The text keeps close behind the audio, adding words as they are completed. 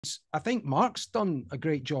I think Mark's done a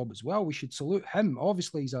great job as well. We should salute him.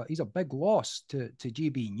 Obviously, he's a big loss to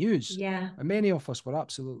GB News. Yeah. And many of us were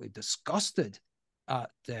absolutely disgusted at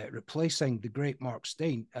replacing the great Mark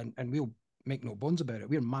Steyn. And we'll make no bones about it.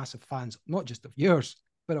 We're massive fans, not just of yours,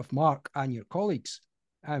 but of Mark and your colleagues.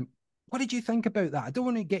 What did you think about that? I don't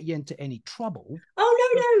want to get you into any trouble.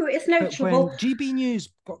 Oh, no, it's no But trouble. when GB News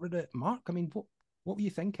got rid of Mark, I mean, what were you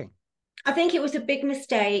thinking? I think it was a big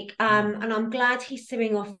mistake, and I'm glad he's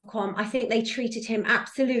suing Ofcom. I think they treated him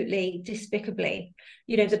absolutely despicably.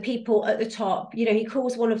 You know, the people at the top. You know, he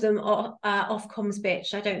calls one of them Ofcom's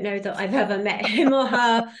bitch. I don't know that I've ever met him or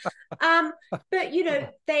her, but you know,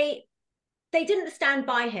 they didn't stand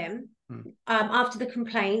by him after the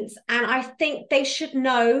complaints, and I think they should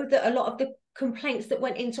know that a lot of the complaints that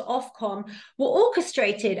went into Ofcom were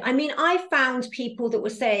orchestrated. I mean, I found people that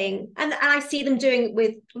were saying, and I see them doing it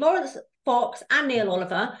with Lawrence Fox and Neil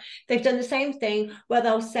Oliver. They've done the same thing where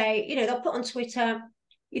they'll say, you know, they'll put on Twitter,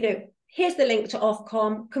 you know, here's the link to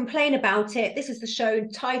Ofcom, complain about it. This is the show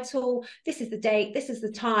title. This is the date. This is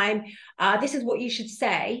the time. This is what you should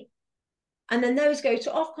say. And then those go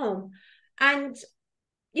to Ofcom. And,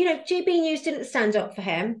 you know, GB News didn't stand up for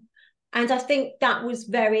him. And I think that was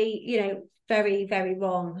very, you know, very, very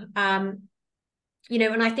wrong. You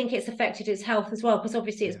know, and I think it's affected his health as well, because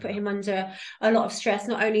obviously it's put him under a lot of stress.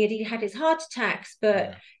 Not only had he had his heart attacks,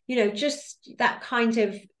 but you know, just that kind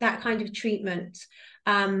of treatment.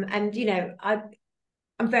 And you know,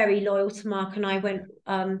 I'm very loyal to Mark, and I went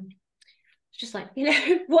just like, you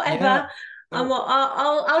know, whatever.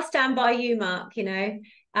 I'll stand by you, Mark. You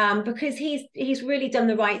know, because he's really done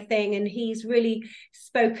the right thing, and he's really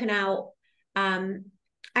spoken out. And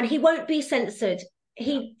he won't be censored.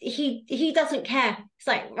 He doesn't care. It's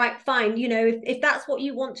like, right, fine, you know, if that's what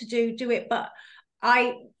you want to do, do it, but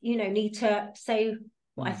I, you know, need to say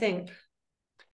what I think.